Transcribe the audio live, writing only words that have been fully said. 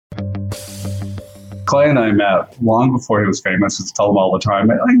Clay and I met long before he was famous. I tell him all the time,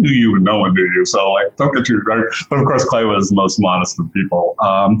 I knew you and no one knew you, so like, don't get too right. But of course, Clay was the most modest of people.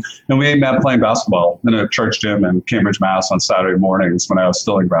 And we met playing basketball in a church gym in Cambridge, Mass on Saturday mornings when I was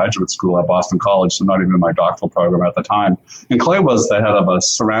still in graduate school at Boston College, so not even in my doctoral program at the time. And Clay was the head of a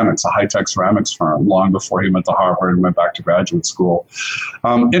high-tech ceramics firm, long before he went to Harvard and went back to graduate school.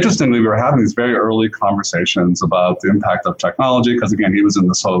 Interestingly, we were having these very early conversations about the impact of technology, because again, he was in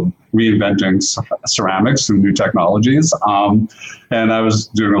this whole reinventing ceramics and new technologies. And I was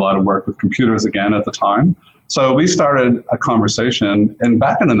doing a lot of work with computers again at the time. So we started a conversation, and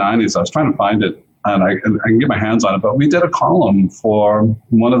back in the 90s, I was trying to find it, and I can get my hands on it, but we did a column for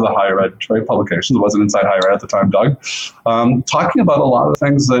one of the higher ed trade publications. It wasn't Inside Higher Ed at the time, Doug, talking about a lot of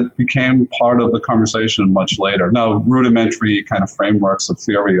things that became part of the conversation much later. Now, rudimentary kind of frameworks of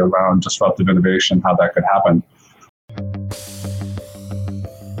theory around disruptive innovation, how that could happen.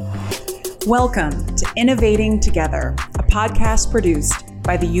 Welcome to Innovating Together, a podcast produced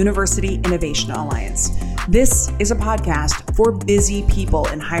by the University Innovation Alliance. This is a podcast for busy people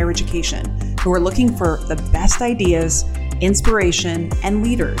in higher education who are looking for the best ideas, inspiration, and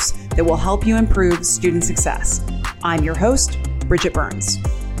leaders that will help you improve student success. I'm your host, Bridget Burns.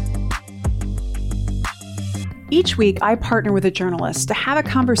 Each week, I partner with a journalist to have a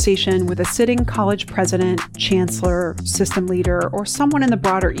conversation with a sitting college president, chancellor, system leader, or someone in the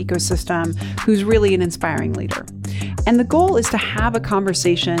broader ecosystem who's really an inspiring leader. And the goal is to have a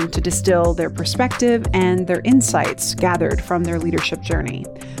conversation to distill their perspective and their insights gathered from their leadership journey.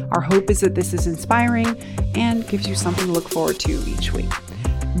 Our hope is that this is inspiring and gives you something to look forward to each week.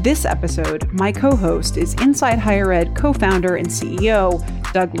 This episode, my co-host is Inside Higher Ed co-founder and CEO,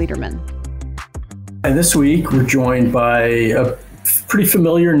 Doug Lederman. And this week, we're joined by a pretty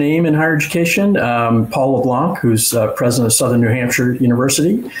familiar name in higher education, Paul LeBlanc, who's president of Southern New Hampshire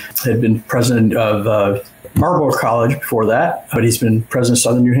University, had been president of Marlborough College before that, but he's been president of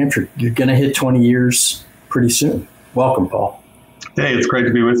Southern New Hampshire. You're going to hit 20 years pretty soon. Welcome, Paul. Hey, it's great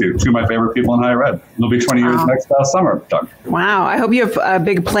to be with you. Two of my favorite people in higher ed. It'll be 20 years next summer, Doug. Wow. I hope you have a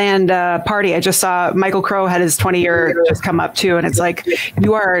big planned party. I just saw Michael Crow had his 20-year just come up too, and it's like,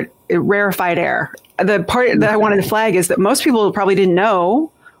 you are rarefied air. The part that I wanted to flag is that most people probably didn't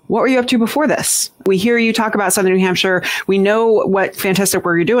know, what were you up to before this? We hear you talk about Southern New Hampshire. We know what fantastic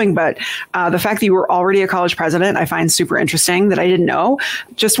work you're doing, but the fact that you were already a college president, I find super interesting that I didn't know.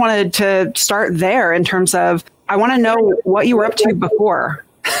 Just wanted to start there in terms of, I want to know what you were up to before.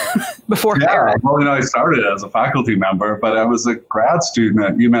 Yeah, well, I started as a faculty member, but I was a grad student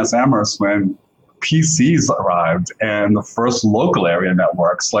at UMass Amherst when PCs arrived and the first local area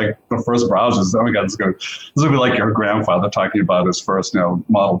networks, like the first browsers. Oh my God, this would be like your grandfather talking about his first,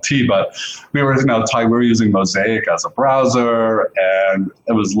 Model T. But we were, we were using Mosaic as a browser, and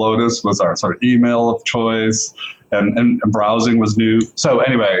it was Lotus was our sort of email of choice, and browsing was new. So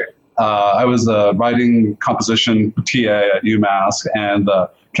anyway, I was a writing composition TA at UMass, and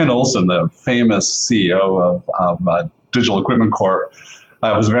Ken Olson, the famous CEO of Digital Equipment Corp,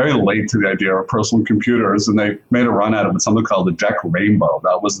 I was very late to the idea of personal computers, and they made a run at it with something called the DEC Rainbow.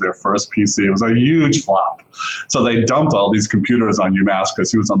 That was their first PC. It was a huge flop. So they dumped all these computers on UMass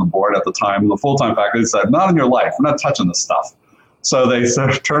because he was on the board at the time. And the full-time faculty said, not in your life. We're not touching this stuff. So they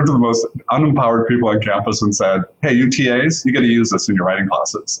turned to the most unempowered people on campus and said, hey, you TAs, you got to use this in your writing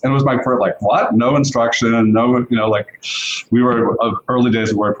classes. And it was my first, what? No instruction, no, we were early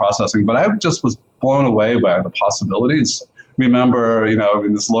days of word processing, but I just was blown away by the possibilities. Remember,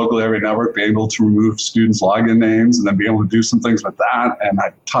 in this local area network, being able to remove students' login names and then be able to do some things with that. And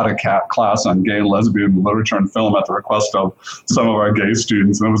I taught a class on gay and lesbian literature and film at the request of some of our gay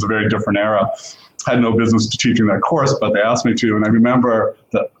students. And it was a very different era. I had no business teaching that course, but they asked me to. And I remember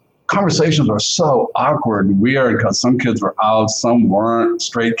the conversations were so awkward and weird because some kids were out, some weren't,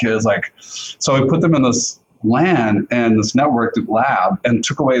 straight kids. So we put them in this LAN and this networked lab and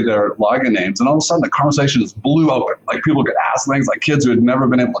took away their login names. And all of a sudden the conversation just blew open. People could ask things, kids who had never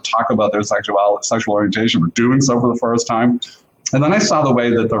been able to talk about their sexual orientation were doing so for the first time. And then I saw the way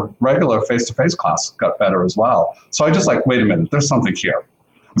that the regular face-to-face class got better as well. So I just wait a minute, there's something here.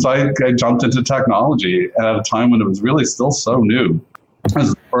 So I jumped into technology at a time when it was really still so new. I was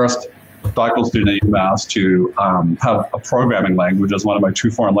the first doctoral student at UMass to have a programming language as one of my 2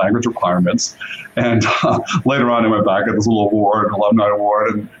 foreign language requirements. And later on, I went back at this little award, alumni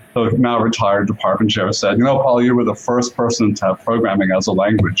award, and the now retired department chair, said, Paul, you were the first person to have programming as a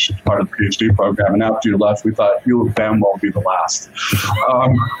language part of the PhD program. And after you left, we thought you would damn well be the last.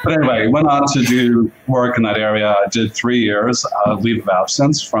 But anyway, went on to do work in that area. I did 3 years leave of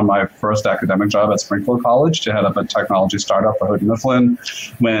absence from my first academic job at Springfield College to head up a technology startup for Hood Mifflin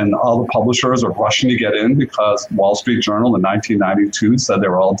when all the publishers were rushing to get in because Wall Street Journal in 1992 said they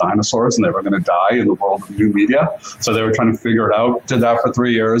were all dinosaurs and they were going to die in the world of new media. So they were trying to figure it out. Did that for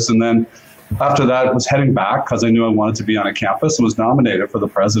 3 years. And then after that, was heading back because I knew I wanted to be on a campus and was nominated for the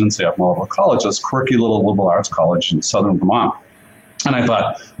presidency at Marlborough College, this quirky little liberal arts college in southern Vermont. And I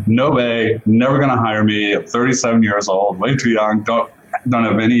thought, no way, never going to hire me. I'm 37 years old, way too young, don't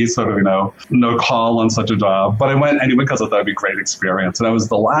have any sort of, no call on such a job. But I went anyway because I thought it'd be a great experience. And I was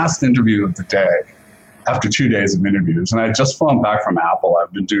the last interview of the day after 2 days of interviews. And I had just flown back from Apple.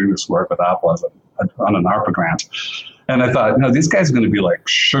 I've been doing this work with Apple on an ARPA grant. And I thought, these guys are going to be like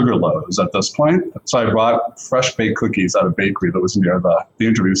sugar loaves at this point. So I brought fresh baked cookies at a bakery that was near the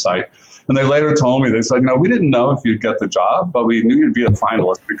interview site. And they later told me, they said, we didn't know if you'd get the job, but we knew you'd be a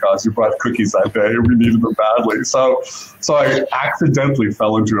finalist because you brought cookies that day and we needed them badly. So I accidentally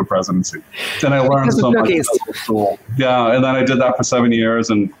fell into a presidency. And I learned so much at school. Yeah, and then I did that for 7 years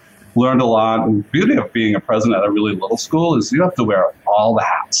and learned a lot. And the beauty of being a president at a really little school is you have to wear all the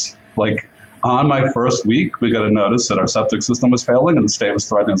hats. Like, on my first week, we got a notice that our septic system was failing and the state was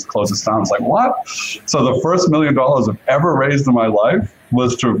threatening to close us down. I was like, what? So the first $1 million I've ever raised in my life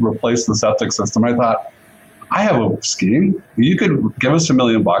was to replace the septic system. I thought, I have a scheme. You could give us $1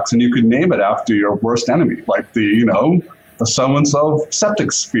 million and you could name it after your worst enemy, like the so-and-so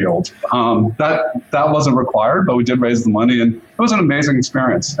septic field. That wasn't required, but we did raise the money and it was an amazing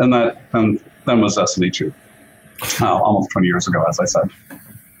experience. And then was SNH, almost 20 years ago, as I said.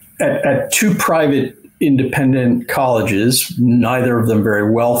 At two private independent colleges, neither of them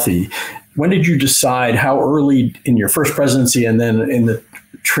very wealthy, when did you decide, how early in your first presidency and then in the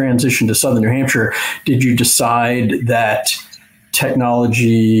transition to Southern New Hampshire, did you decide that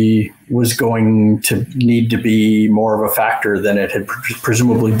technology was going to need to be more of a factor than it had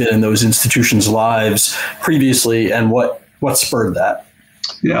presumably been in those institutions' lives previously, and what spurred that?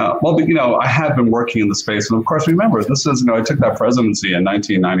 Yeah, well, I had been working in the space. And of course, remember, this is, I took that presidency in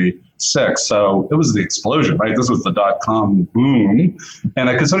 1996. So it was the explosion, right? This was the dot-com boom. And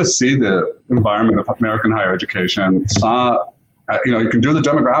I could sort of see the environment of American higher education. You can do the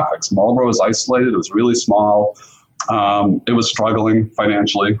demographics. Marlborough was isolated. It was really small. It was struggling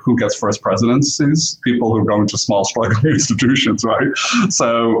financially. Who gets first presidencies? People who go into small, struggling institutions, right?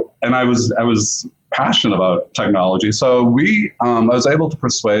 So, and I was passionate about technology. So I was able to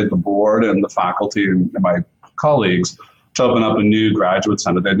persuade the board and the faculty and my colleagues to open up a new graduate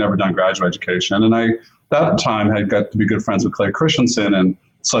center. They'd never done graduate education. And I, that time, had got to be good friends with Clay Christensen. And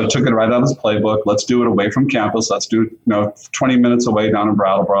so I took it right out of his playbook. Let's do it away from campus. Let's do it 20 minutes away down in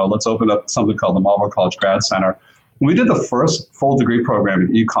Brattleboro. Let's open up something called the Marlborough College Grad Center. We did the first full degree program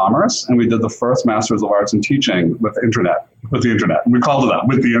in e-commerce, and we did the first Masters of Arts in Teaching with the internet. And we called it that,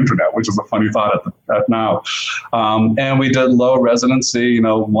 with the internet, which is a funny thought at now. And we did low residency,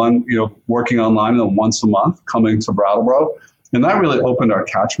 working online and once a month coming to Brattleboro. And that really opened our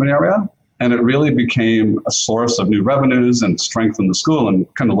catchment area. And it really became a source of new revenues and strengthened the school and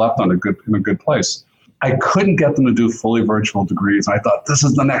kind of left in a good place. I couldn't get them to do fully virtual degrees. And I thought, this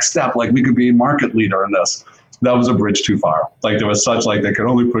is the next step. Like, we could be a market leader in this. That was a bridge too far. Like, there was they could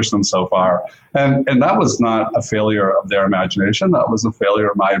only push them so far. And that was not a failure of their imagination. That was a failure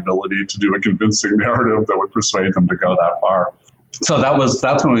of my ability to do a convincing narrative that would persuade them to go that far. So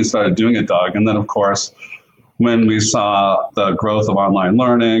that's when we started doing it, Doug. And then, of course, when we saw the growth of online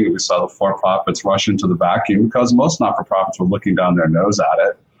learning, we saw the for-profits rush into the vacuum because most not-for-profits were looking down their nose at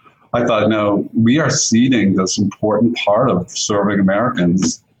it. I thought, no, we are seeding this important part of serving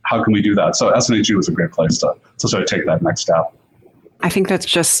Americans. How can we do that? So SNHU was a great place to sort of take that next step. I think that's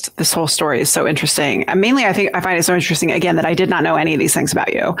just, this whole story is so interesting. And mainly, I find it so interesting, again, that I did not know any of these things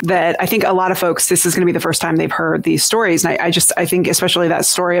about you, that I think a lot of folks, this is going to be the first time they've heard these stories. And I think especially that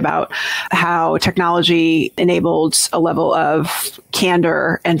story about how technology enabled a level of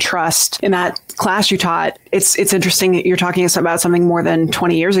candor and trust in that class you taught. It's interesting that you're talking about something more than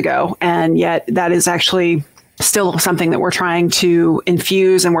 20 years ago. And yet that is actually still something that we're trying to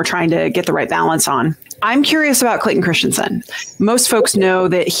infuse and we're trying to get the right balance on. I'm curious about Clayton Christensen. Most folks know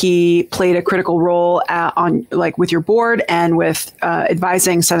that he played a critical role with your board and with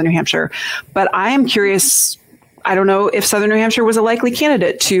advising Southern New Hampshire. But I am curious, I don't know if Southern New Hampshire was a likely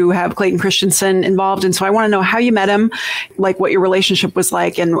candidate to have Clayton Christensen involved. And so I want to know how you met him, like what your relationship was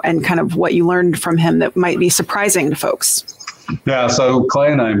like and kind of what you learned from him that might be surprising to folks. Yeah, so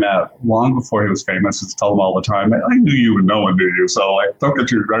Clay and I met long before he was famous. I used to tell him all the time, I knew you and no one knew you, so like, don't get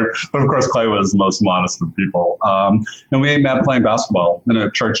too right. But of course, Clay was the most modest of people. And we met playing basketball in a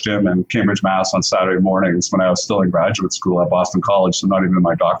church gym in Cambridge, Mass. On Saturday mornings when I was still in graduate school at Boston College, so not even in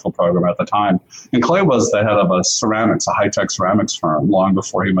my doctoral program at the time. And Clay was the head of a high-tech ceramics firm, long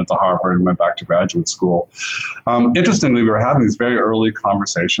before he went to Harvard and went back to graduate school. Interestingly, we were having these very early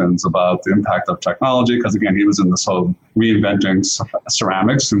conversations about the impact of technology, because again, he was in this whole reinventing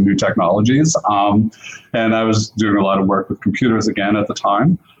ceramics and new technologies. And I was doing a lot of work with computers again at the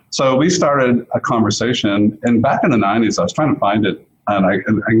time. So we started a conversation, and back in the 90s, I was trying to find it, and I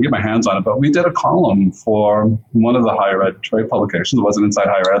can get my hands on it, but we did a column for one of the higher ed trade publications. It wasn't Inside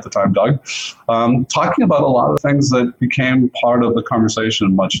Higher Ed at the time, Doug, talking about a lot of things that became part of the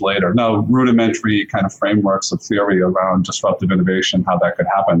conversation much later. Now, rudimentary kind of frameworks of theory around disruptive innovation, how that could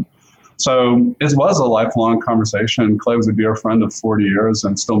happen. So it was a lifelong conversation. Clay was a dear friend of 40 years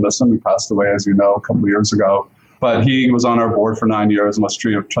and still miss him. He passed away, as you know, a couple of years ago. But he was on our board for 9 years and was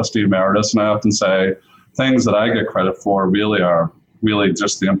trustee emeritus. And I often say things that I get credit for are really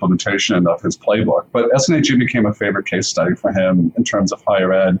just the implementation of his playbook. But SNHU became a favorite case study for him in terms of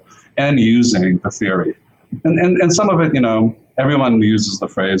higher ed and using the theory. And some of it, everyone uses the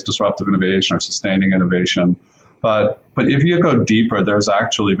phrase disruptive innovation or sustaining innovation. But if you go deeper, there's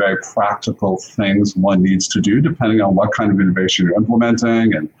actually very practical things one needs to do depending on what kind of innovation you're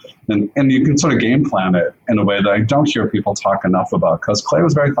implementing. And you can sort of game plan it in a way that I don't hear people talk enough about, because Clay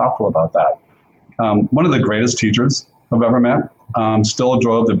was very thoughtful about that. One of the greatest teachers I've ever met, still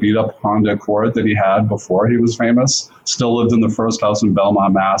drove the beat up Honda Accord that he had before he was famous, still lived in the first house in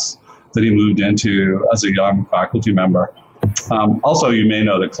Belmont, Mass. that he moved into as a young faculty member. Also, you may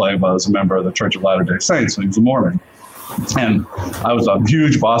know that Clay was a member of the Church of Latter-day Saints, so he was a Mormon. And I was a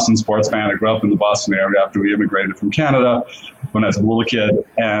huge Boston sports fan. I grew up in the Boston area after we immigrated from Canada when I was a little kid.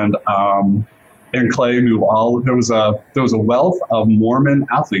 And Clay knew there was a wealth of Mormon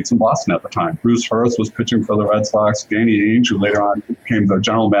athletes in Boston at the time. Bruce Hurst was pitching for the Red Sox. Danny Ainge, who later on became the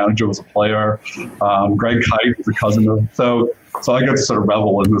general manager, was a player. Greg Kite was a cousin of. So I got to sort of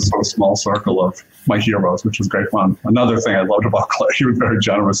revel in this sort of small circle of my heroes, which was great fun. Another thing I loved about Clay, he was very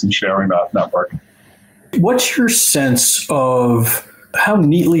generous in sharing that network. What's your sense of how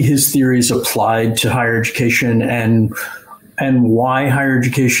neatly his theories applied to higher education and why higher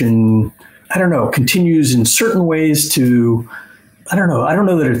education, continues in certain ways to, I don't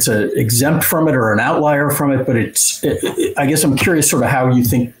know that it's exempt from it or an outlier from it, but I guess I'm curious sort of how you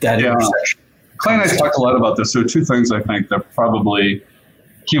think that intersection. Clay and I talked a lot about this. There are two things I think that probably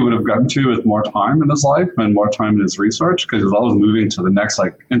he would have gotten to with more time in his life and more time in his research, because he was always moving to the next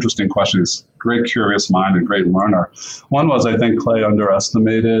interesting question. He's a great curious mind and great learner. One was, I think Clay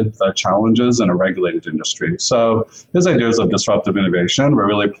underestimated the challenges in a regulated industry. So his ideas of disruptive innovation were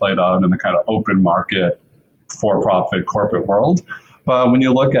really played out in the kind of open market, for-profit corporate world. But when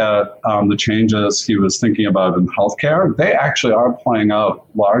you look at the changes he was thinking about in healthcare, they actually are playing out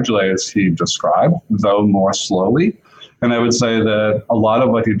largely as he described, though more slowly. And I would say that a lot of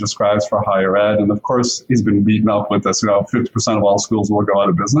what he describes for higher ed, and of course, he's been beaten up with this, 50% of all schools will go out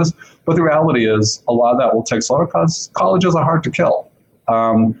of business. But the reality is a lot of that will take slower because colleges are hard to kill.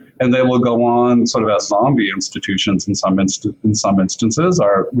 And they will go on sort of as zombie institutions in some instances,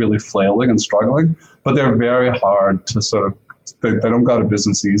 are really flailing and struggling. But they're very hard to they don't go out of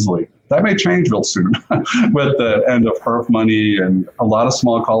business easily. That may change real soon with the end of HERF money, and a lot of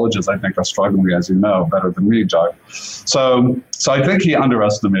small colleges, I think, are struggling, as you know, better than me, Doug. So I think he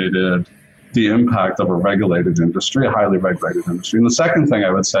underestimated the impact of a regulated industry, a highly regulated industry. And the second thing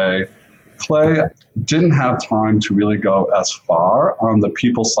I would say, Clay didn't have time to really go as far on the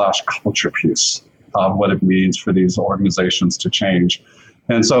people/culture piece of what it means for these organizations to change.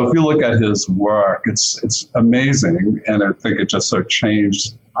 And so if you look at his work, it's amazing. And I think it just sort of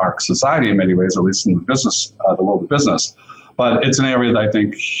changed our society in many ways, at least in the business, the world of business. But it's an area that I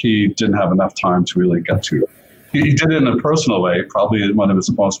think he didn't have enough time to really get to. He did it in a personal way. Probably one of his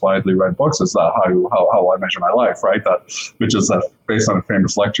most widely read books is that How I Measure My Life, right? Which is based on a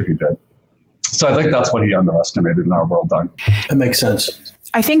famous lecture he did. So I think that's what he underestimated in our world, Doug. That makes sense.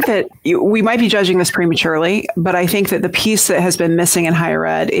 I think that we might be judging this prematurely, but I think that the piece that has been missing in higher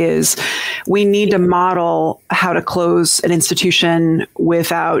ed is we need to model how to close an institution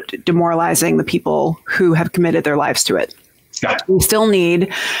without demoralizing the people who have committed their lives to it. Yeah. We still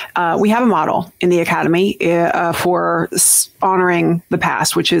need, we have a model in the academy for honoring the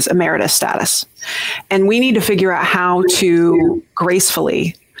past, which is emeritus status. And we need to figure out how to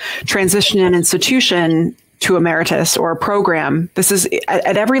gracefully transition an institution to emeritus or a program, this is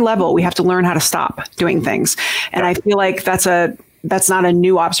at every level, we have to learn how to stop doing things. And I feel like that's not a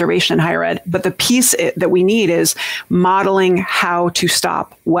new observation in higher ed, but the piece that we need is modeling how to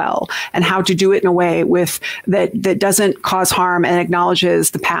stop well and how to do it in a way that doesn't cause harm and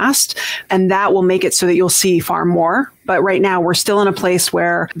acknowledges the past. And that will make it so that you'll see far more. But right now we're still in a place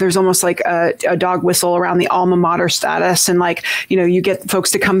where there's almost like a dog whistle around the alma mater status. And like, you get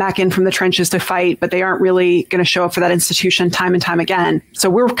folks to come back in from the trenches to fight, but they aren't really going to show up for that institution time and time again. So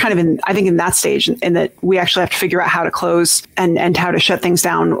we're kind of in that stage in that we actually have to figure out how to close and how to shut things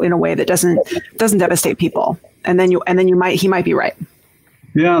down in a way that doesn't devastate people. And then he might be right.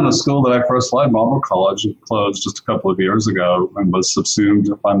 Yeah, and the school that I first led, Marlborough College, closed just a couple of years ago and was subsumed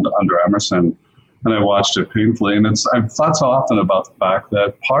under Emerson. And I watched it painfully. And I've thought so often about the fact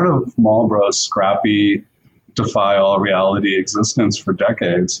that part of Marlborough's scrappy, defy all reality existence for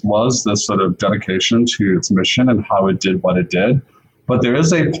decades was this sort of dedication to its mission and how it did what it did. But there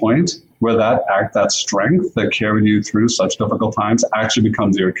is a point where that strength that carried you through such difficult times actually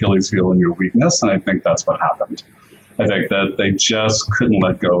becomes your Achilles heel and your weakness. And I think that's what happened. I think that they just couldn't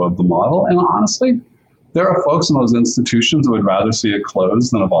let go of the model. And honestly, there are folks in those institutions who would rather see it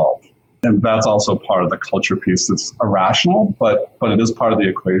close than evolve. And that's also part of the culture piece that's irrational, but it is part of the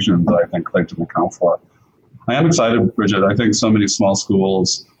equation that I think Clayton account for. I am excited, Bridget. I think so many small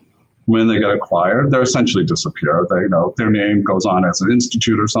schools, when they get acquired, they essentially disappear. Their name goes on as an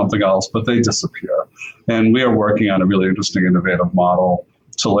institute or something else, but they disappear. And we are working on a really interesting, innovative model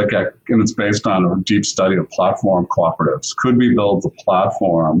to look at, and it's based on a deep study of platform cooperatives. Could we build the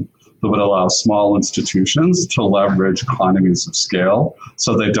platform that would allow small institutions to leverage economies of scale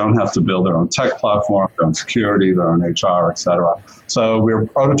so they don't have to build their own tech platform, their own security, their own HR, et cetera. So we're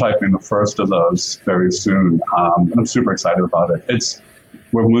prototyping the first of those very soon. And I'm super excited about it.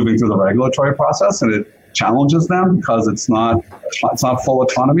 We're moving through the regulatory process and it challenges them because it's not full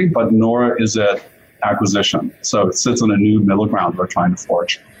autonomy, but nor is it acquisition. So it sits on a new middle ground we're trying to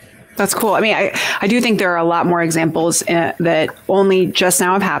forge. That's cool. I mean, I do think there are a lot more examples that only just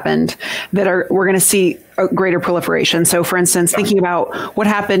now have happened that we're going to see a greater proliferation. So for instance, thinking about what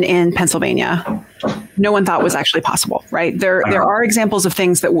happened in Pennsylvania, no one thought was actually possible, right? There are examples of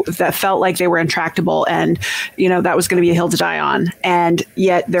things that felt like they were intractable and, that was going to be a hill to die on. And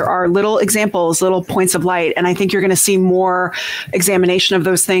yet there are little examples, little points of light. And I think you're going to see more examination of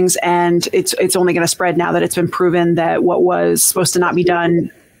those things. And it's only going to spread now that it's been proven that what was supposed to not be done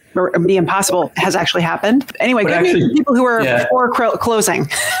or be impossible has actually happened. Anyway, good news for people who are for closing.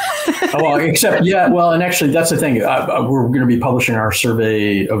 And actually that's the thing. We're going to be publishing our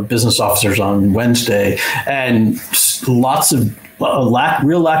survey of business officers on Wednesday, and lots of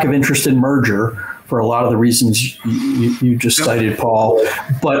real lack of interest in merger for a lot of the reasons you just cited, Paul.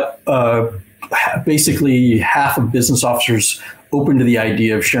 But basically half of business officers open to the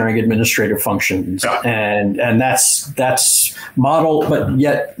idea of sharing administrative functions, and that's model, but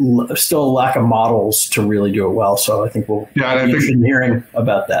yet still a lack of models to really do it well. So I think we'll be interested in hearing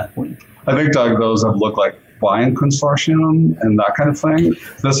about that. I think, Doug, those have looked like buying consortium and that kind of thing.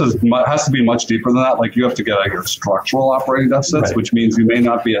 This has to be much deeper than that. Like you have to get at your structural operating deficits, which means you may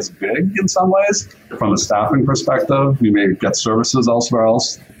not be as big in some ways from a staffing perspective. You may get services elsewhere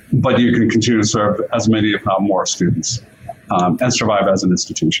else, but you can continue to serve as many, if not more, students. And survive as an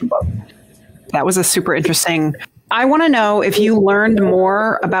institution. That was a super interesting. I want to know if you learned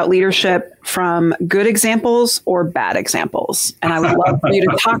more about leadership from good examples or bad examples. And I would love for you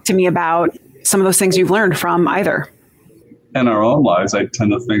to talk to me about some of those things you've learned from either. In our own lives, I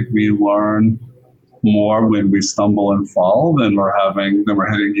tend to think we learn more when we stumble and fall than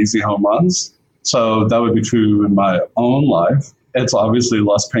we're hitting easy home runs. So that would be true in my own life. It's obviously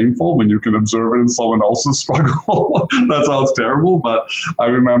less painful when you can observe it in someone else's struggle. That sounds terrible, but I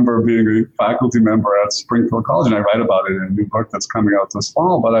remember being a faculty member at Springfield College, and I write about it in a new book that's coming out this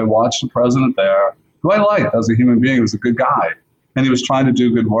fall, but I watched the president there, who I liked as a human being. He was a good guy, and he was trying to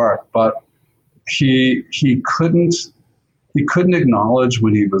do good work, but he couldn't acknowledge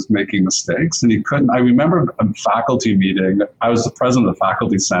when he was making mistakes, and I remember a faculty meeting. I was the president of the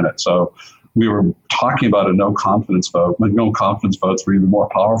faculty senate, so we were talking about a no confidence vote. Like no confidence votes were even more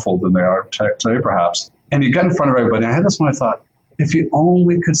powerful than they are today, perhaps. And you get in front of everybody. I had this one, I thought, if you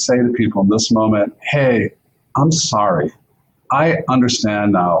only could say to people in this moment, hey, I'm sorry. I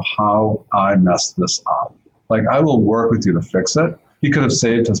understand now how I messed this up. Like, I will work with you to fix it. He could have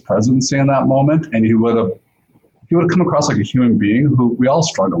saved his presidency in that moment, and he would have come across like a human being who we all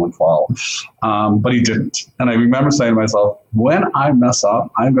struggle and fall, but he didn't. And I remember saying to myself, when I mess up,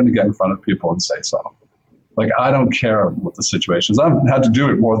 I'm going to get in front of people and say so. Like, I don't care what the situation is. I've had to do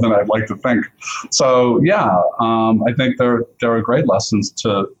it more than I'd like to think. So, I think there are great lessons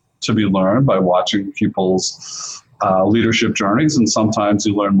to be learned by watching people's leadership journeys. And sometimes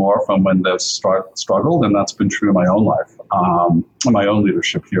you learn more from when they've struggled. And that's been true in my own life, and my own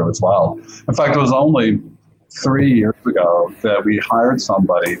leadership here as well. In fact, it was only 3 years ago that we hired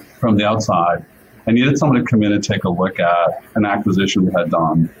somebody from the outside. I needed someone to come in and take a look at an acquisition we had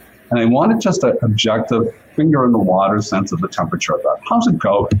done. And I wanted just an objective finger in the water sense of the temperature of that. How's it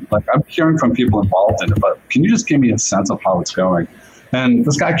going? Like, I'm hearing from people involved in it, but can you just give me a sense of how it's going? And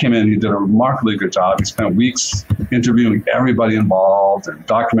this guy came in, he did a remarkably good job. He spent weeks interviewing everybody involved and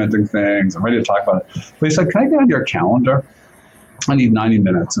documenting things and ready to talk about it. But he said, can I get on your calendar? I need 90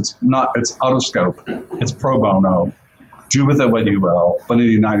 minutes. It's out of scope. It's pro bono. Do with it what you will, but I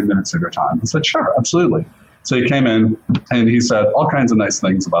need 90 minutes of your time. I said, sure, absolutely. So he came in and he said all kinds of nice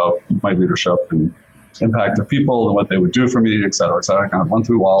things about my leadership and impact of people and what they would do for me, et cetera, et cetera. Kind of went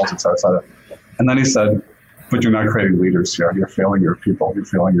through walls, et cetera, et cetera. And then he said, but you're not creating leaders here. You're failing your people. You're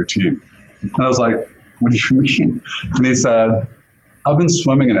failing your team. And I was like, what do you mean? And he said, I've been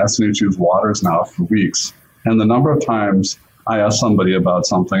swimming in SNHU's waters now for weeks. And the number of times I ask somebody about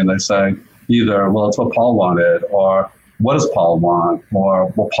something and they say either, well, it's what Paul wanted, or what does Paul want? Or,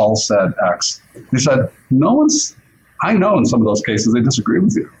 well, Paul said X. He said, I know in some of those cases they disagree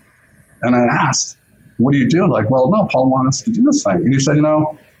with you. And I asked, what do you do? Like, well, no, Paul wants us to do this thing. And he said,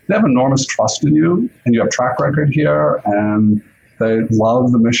 they have enormous trust in you and you have track record here and they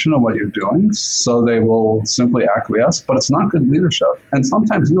love the mission of what you're doing. So they will simply acquiesce, but it's not good leadership. And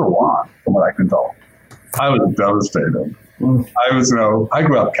sometimes you're wrong from what I can tell. I was devastated. I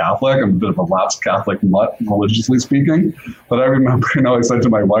grew up Catholic. I'm a bit of a lapsed Catholic mutt, religiously speaking. But I remember, I said to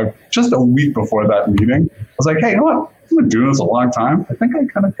my wife just a week before that meeting, I was like, hey, you know what? I've been doing this a long time. I think I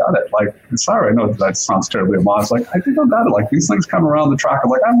kind of got it. Like, sorry, I know that sounds terribly modest. Like, I think I got it. Like, these things come around the track. I'm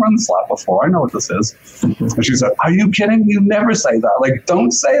like, I've run this lap before. I know what this is. And she said, are you kidding? You never say that. Like,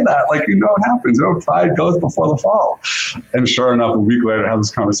 don't say that. Like, what happens. Pride goes before the fall. And sure enough, a week later, I had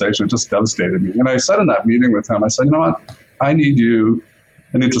this conversation. It just devastated me. And I said in that meeting with him, I said, you know what? I need to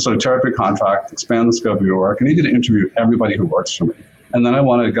sort of tear up your contract, expand the scope of your work. I need you to interview everybody who works for me. And then I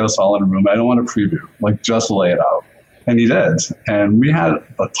want to get us all in a room. I don't want to preview, like just lay it out. And he did. And we had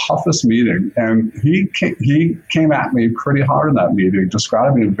the toughest meeting. And he came at me pretty hard in that meeting,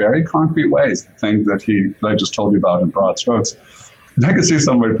 describing in very concrete ways the things that I just told you about in broad strokes. And I could see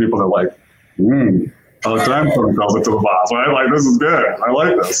some of the people that are like, time for him tells it to the boss, right? Like, this is good. I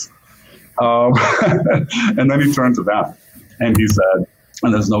like this. And then he turned to them and he said,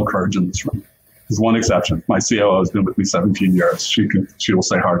 and there's no courage in this room. There's one exception. My COO has been with me 17 years. She will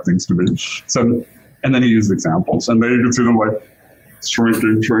say hard things to me. So, and then he used examples, and then you can see them like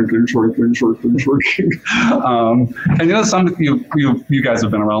shrinking. And some of you guys have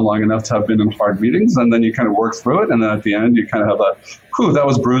been around long enough to have been in hard meetings, and then you kind of work through it, and then at the end you kind of have that, that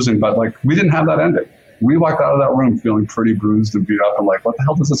was bruising, but like we didn't have that ending. We walked out of that room feeling pretty bruised and beat up and like, what the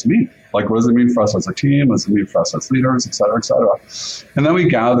hell does this mean? Like, what does it mean for us as a team? What does it mean for us as leaders, et cetera, et cetera? And then we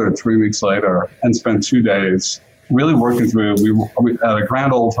gathered 3 weeks later and spent 2 days really working through. We at a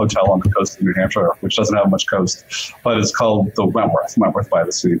grand old hotel on the coast of New Hampshire, which doesn't have much coast, but it's called the Wentworth by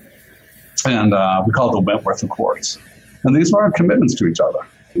the sea. And we call it the Wentworth Accords. And these were our commitments to each other.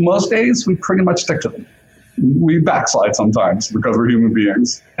 Most days, we pretty much stick to them. We backslide sometimes because we're human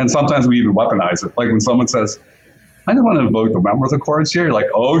beings. And sometimes we even weaponize it. Like when someone says, I don't want to invoke the Wentworth Accords here. You're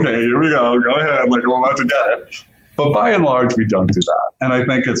like, okay, here we go. Go ahead. Like, we're about to get it. But by and large, we don't do that. And I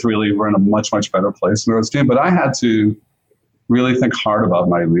think we're in a much, much better place in our team. But I had to really think hard about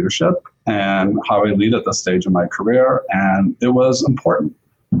my leadership and how I lead at this stage of my career. And it was important.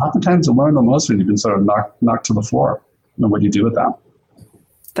 Oftentimes, you learn the most when you've been sort of knocked to the floor. And what do you do with that?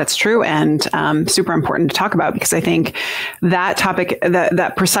 That's true, and super important to talk about, because I think that topic,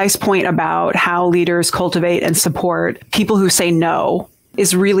 that precise point about how leaders cultivate and support people who say no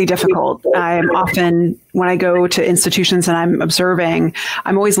is really difficult. I'm often, when I go to institutions and I'm observing,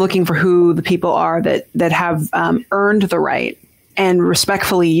 I'm always looking for who the people are that have earned the right and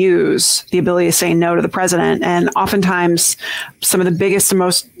respectfully use the ability to say no to the president. And oftentimes, some of the biggest and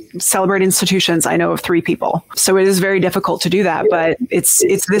most celebrated institutions, I know of 3 people. So it is very difficult to do that. But it's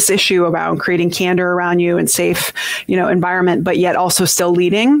this issue about creating candor around you and safe, environment, but yet also still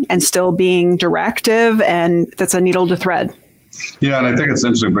leading and still being directive. And that's a needle to thread. Yeah, and I think it's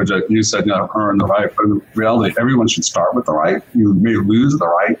interesting, Bridget, you said, earn the right, but in reality, everyone should start with the right. You may lose the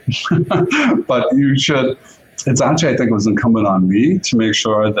right, but you should. It's actually, I think it was incumbent on me to make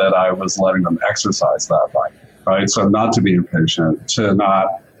sure that I was letting them exercise that right? So not to be impatient, to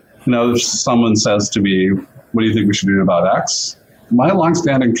not If someone says to me, what do you think we should do about X? My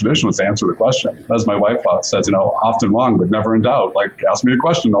longstanding tradition was to answer the question. As my wife says, often wrong, but never in doubt. Like, ask me a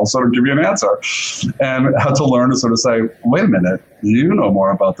question, I'll sort of give you an answer. And I had to learn to sort of say, wait a minute, you know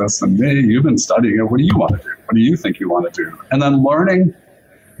more about this than me. You've been studying it. What do you want to do? What do you think you want to do? And then learning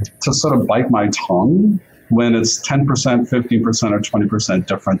to sort of bite my tongue when it's 10%, 15%, or 20%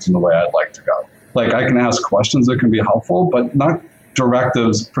 different in the way I'd like to go. Like, I can ask questions that can be helpful, but not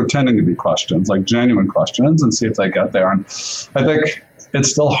directives pretending to be questions, like genuine questions, and see if they get there. And I think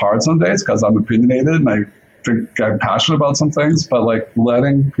it's still hard some days because I'm opinionated and I think I'm passionate about some things, but like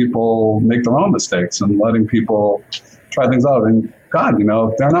letting people make their own mistakes and letting people try things out. And God,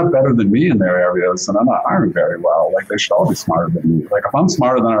 if they're not better than me in their areas, then I'm not hiring very well. Like, they should all be smarter than me. Like, if I'm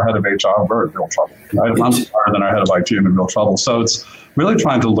smarter than our head of HR, we're in real trouble. Right? If I'm smarter than our head of IT, I'm in real trouble. So it's really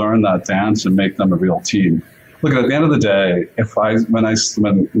trying to learn that dance and make them a real team. Look, at the end of the day,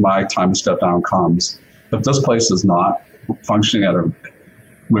 when my time to step down comes, if this place is not functioning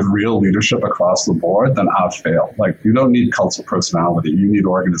with real leadership across the board, then I've failed. Like, you don't need cults of personality. You need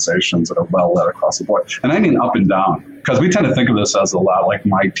organizations that are well led across the board. And I mean up and down, because we tend to think of this as a lot like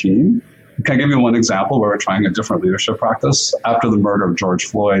my team. Can I give you one example where we're trying a different leadership practice? After the murder of George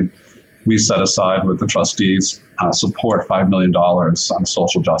Floyd, we set aside with the trustees support $5 million on a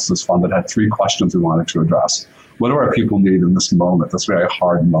social justice fund that had 3 questions we wanted to address. What do our people need in this moment, this very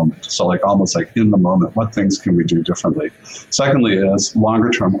hard moment? So like almost like in the moment, what things can we do differently? Secondly is longer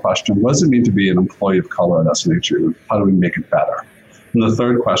term question, what does it mean to be an employee of color at SNHU? How do we make it better? And the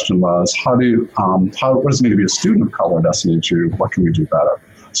third question was, what does it mean to be a student of color at SNHU? What can we do better?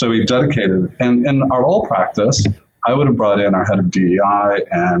 So we dedicated, and in our old practice, I would have brought in our head of DEI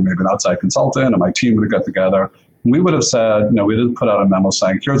and maybe an outside consultant, and my team would have got together. And we would have said, we didn't put out a memo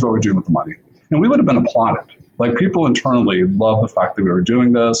saying, here's what we're doing with the money. And we would have been applauded. Like, people internally loved the fact that we were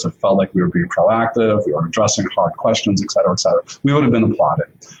doing this. It felt like we were being proactive. We were addressing hard questions, et cetera, et cetera. We would have been applauded.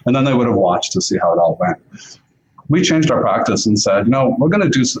 And then they would have watched to see how it all went. We changed our practice and said, we're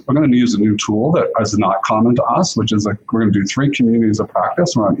going to use a new tool that is not common to us, which is we're going to do 3 communities of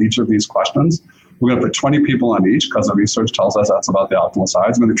practice around each of these questions. We're going to put 20 people on each because the research tells us that's about the optimal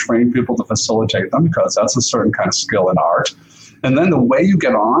size. We're going to train people to facilitate them because that's a certain kind of skill and art. And then the way you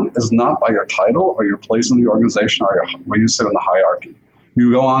get on is not by your title or your place in the organization or where you sit in the hierarchy.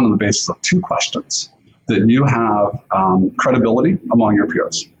 You go on the basis of 2 questions that you have credibility among your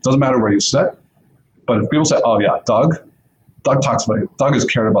peers. Doesn't matter where you sit, but if people say, oh yeah, Doug talks about it. Doug has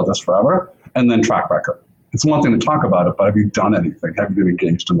cared about this forever, and then track record. It's one thing to talk about it, but have you done anything? Have you been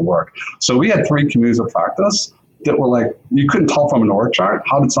engaged in the work? So we had 3 communities of practice that were like, you couldn't tell from an org chart,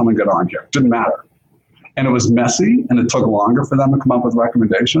 how did someone get on here? Didn't matter. And it was messy, and it took longer for them to come up with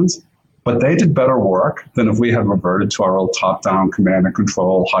recommendations, but they did better work than if we had reverted to our old top-down command and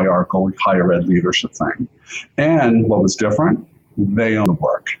control, hierarchical, higher ed leadership thing. And what was different? They owned the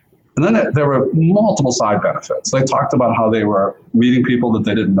work. And then there were multiple side benefits. They talked about how they were meeting people that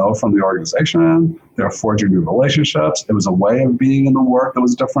they didn't know from the organization. They were forging new relationships. It was a way of being in the work that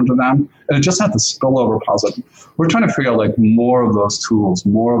was different to them. And it just had the spillover positive. We're trying to figure out more of those tools,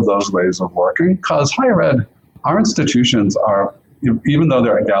 more of those ways of working, because higher ed, our institutions are, even though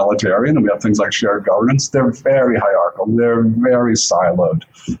they're egalitarian and we have things like shared governance, they're very hierarchical. They're very siloed.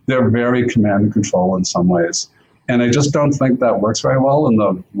 They're very command and control in some ways. And I just don't think that works very well in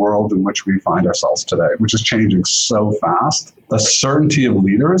the world in which we find ourselves today, which is changing so fast. The certainty of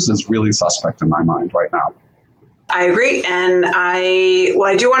leaders is really suspect in my mind right now. I agree. And I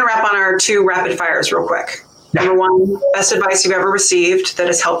do want to wrap on our 2 rapid fires real quick. Yeah. Number 1, best advice you've ever received that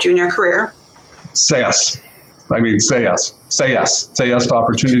has helped you in your career? Say yes. Say yes. Say yes. Say yes to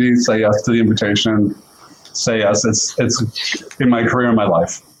opportunities. Say yes to the invitation. Say yes. It's in my career and my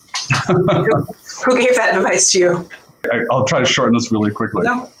life. Who gave that advice to you? I'll try to shorten this really quickly.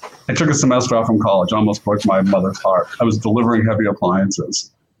 No. I took a semester off from college, almost broke my mother's heart. I was delivering heavy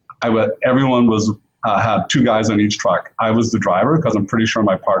appliances. Everyone had 2 guys on each truck. I was the driver because I'm pretty sure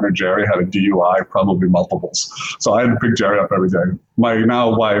my partner Jerry had a DUI, probably multiples. So I had to pick Jerry up every day. My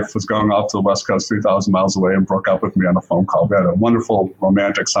now wife was going off to the West Coast 3,000 miles away and broke up with me on a phone call. We had a wonderful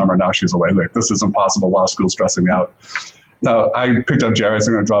romantic summer. Now she's away. This is impossible. Law school's stressing me out. No, I picked up Jerry. I said,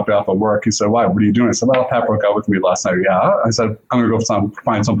 I'm going to drop you off at work. He said, why? What are you doing? I said, well, Pat broke out with me last night. Yeah. I said, I'm going to go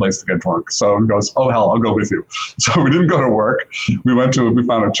find some place to get drunk. So he goes, oh, hell, I'll go with you. So we didn't go to work. We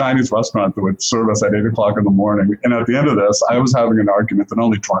found a Chinese restaurant that would serve us at 8 o'clock in the morning. And at the end of this, I was having an argument that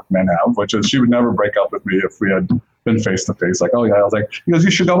only drunk men have, which is she would never break up with me if we had been face to face. Like, oh, yeah. I was like, he goes, you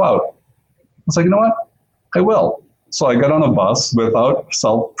should go out. I was like, you know what? I will. So I got on a bus without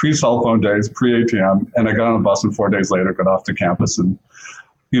pre-cell phone days, pre-ATM, and I got on a bus and 4 days later got off to campus and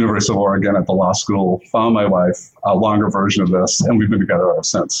University of Oregon at the law school, found my wife, a longer version of this, and we've been together ever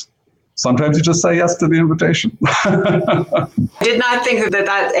since. Sometimes you just say yes to the invitation. I did not think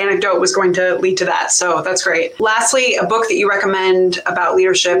that anecdote was going to lead to that. So that's great. Lastly, a book that you recommend about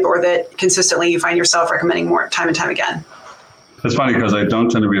leadership or that consistently you find yourself recommending more time and time again. It's funny because I don't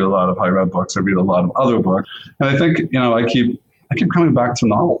tend to read a lot of high-read books. I read a lot of other books. And I think, I keep coming back to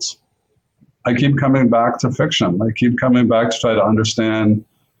novels. I keep coming back to fiction. I keep coming back to try to understand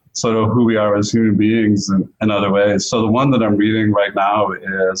sort of who we are as human beings in other ways. So the one that I'm reading right now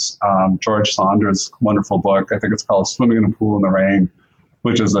is George Saunders' wonderful book. I think it's called Swimming in a Pool in the Rain,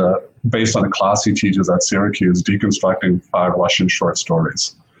 which is based on a class he teaches at Syracuse, deconstructing 5 Russian short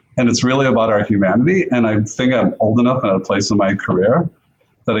stories. And it's really about our humanity. And I think I'm old enough in a place in my career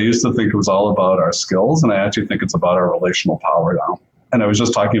that I used to think it was all about our skills. And I actually think it's about our relational power now. And I was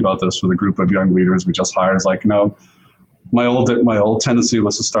just talking about this with a group of young leaders we just hired. It's like, my old tendency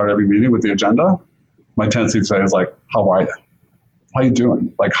was to start every meeting with the agenda. My tendency to say is like, how are you? How are you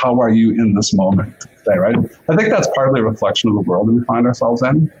doing? Like, how are you in this moment today, right? I think that's partly a reflection of the world that we find ourselves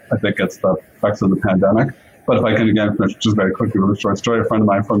in. I think it's the effects of the pandemic. But if I can, again, finish just very quickly with a short story, a friend of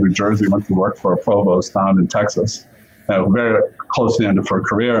mine from New Jersey went to work for a provost down in Texas, very close to the end of her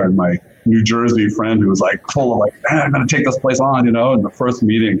career. And my New Jersey friend who was like full of like, I'm going to take this place on, In the first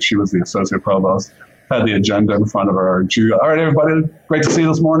meeting, she was the associate provost, had the agenda in front of her. And she, all right, everybody, great to see you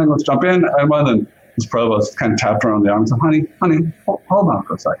this morning. Let's jump in. I went, and this provost kind of tapped her on the arm and said, honey, hold on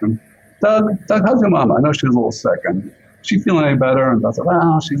for a second. Doug, how's your mama? I know she was a little sick. And she feeling any better? And I said,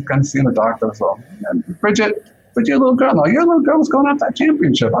 well, she's kind of seeing a doctor. So, and Bridget, your little girl. No, your little girl was going after that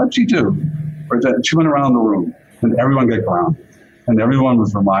championship. How'd she do? Bridget, and she went around the room, and everyone got grounded. And everyone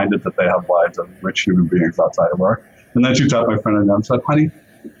was reminded that they have lives of rich human beings outside of work. And then she tapped my friend and said, honey,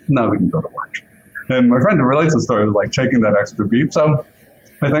 now we can go to work. And my friend who relates the story was like taking that extra beat. So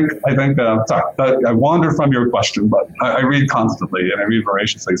I think. Sorry, I wander from your question, but I read constantly and I read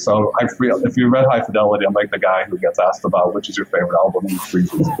voraciously. So if you read High Fidelity, I'm like the guy who gets asked about which is your favorite album and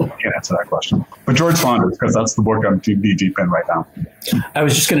reasons. I can't answer that question. But George Saunders, because that's the book I'm deep in right now. I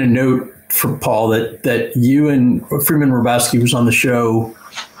was just going to note for Paul that you and Freeman Hrabowski was on the show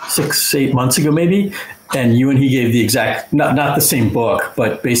 6-8 months ago, maybe. And you and he gave the exact, not the same book,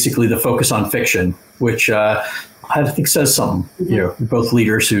 but basically the focus on fiction, which I think says something. Both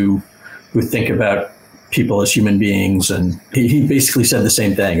leaders who think about people as human beings. And he basically said the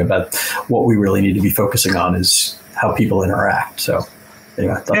same thing about what we really need to be focusing on is how people interact. So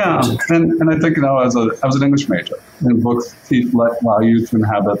I thought that was interesting. And I think, I was an English major, and books allow you to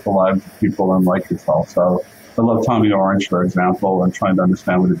inhabit the lives of people and like yourself. So I love Tommy Orange, for example, and trying to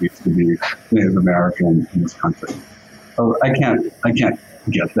understand what it means to be Native American in this country. So I can't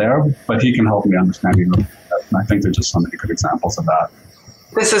get there, but he can help me understand even. And I think there's just so many good examples of that.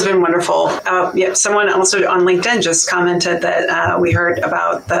 This has been wonderful. Someone also on LinkedIn just commented that we heard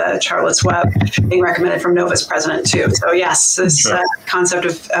about the Charlotte's Web being recommended from Nova's president too. So yes, this concept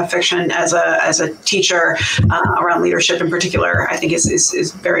of fiction as a teacher around leadership in particular, I think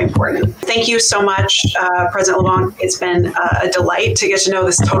is very important. Thank you so much, President LeBlanc. It's been a delight to get to know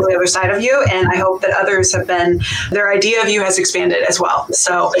this totally other side of you, and I hope that others their idea of you has expanded as well.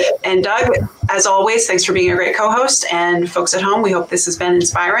 So, and Doug, as always, thanks for being a great co-host, and folks at home, we hope this has been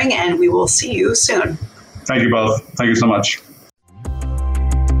inspiring, and we will see you soon. Thank you both. Thank you so much.